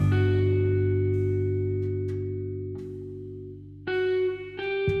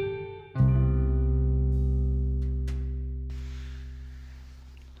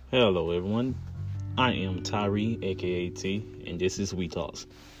Hello, everyone. I am Tyree, aka T, and this is We Talks.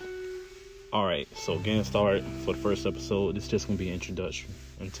 Alright, so getting started for the first episode, this is just going to be an introduction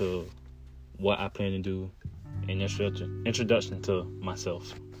into what I plan to do and introduction to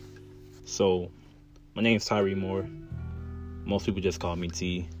myself. So, my name is Tyree Moore. Most people just call me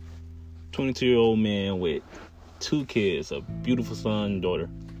T. 22-year-old man with 2 kids, a beautiful son and daughter.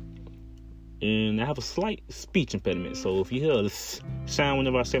 And I have a slight speech impediment, so if you hear a sound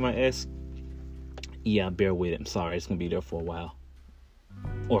whenever I say my S, yeah, bear with it. I'm sorry, it's going to be there for a while.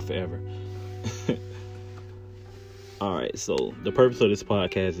 Or forever. Alright, so the purpose of this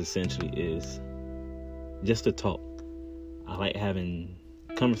podcast essentially is just to talk. I like having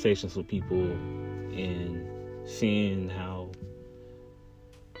conversations with people and seeing how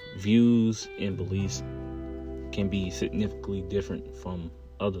views and beliefs can be significantly different from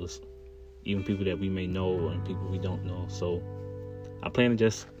others. Even people that we may know and people we don't know. So I plan to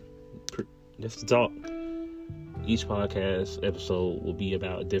just to talk. Each podcast episode will be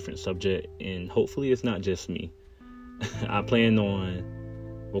about a different subject, and hopefully it's not just me. I plan on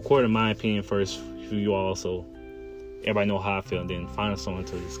recording my opinion first for you all, so everybody know how I feel, and then find someone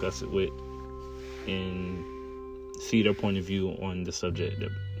to discuss it with and see their point of view on the subject.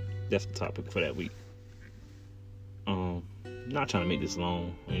 That's the topic for that week. Not trying to make this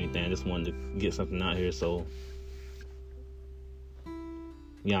long or anything. I just wanted to get something out here, so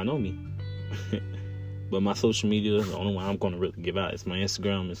y'all know me. But my social media, the only one I'm going to really give out is my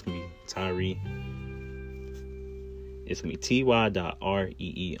Instagram. It's going to be Tyree. It's going to be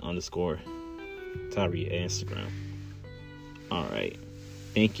ty.ree_Tyree at Instagram. Alright.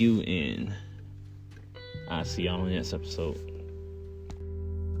 Thank you, and I'll see y'all on the next episode.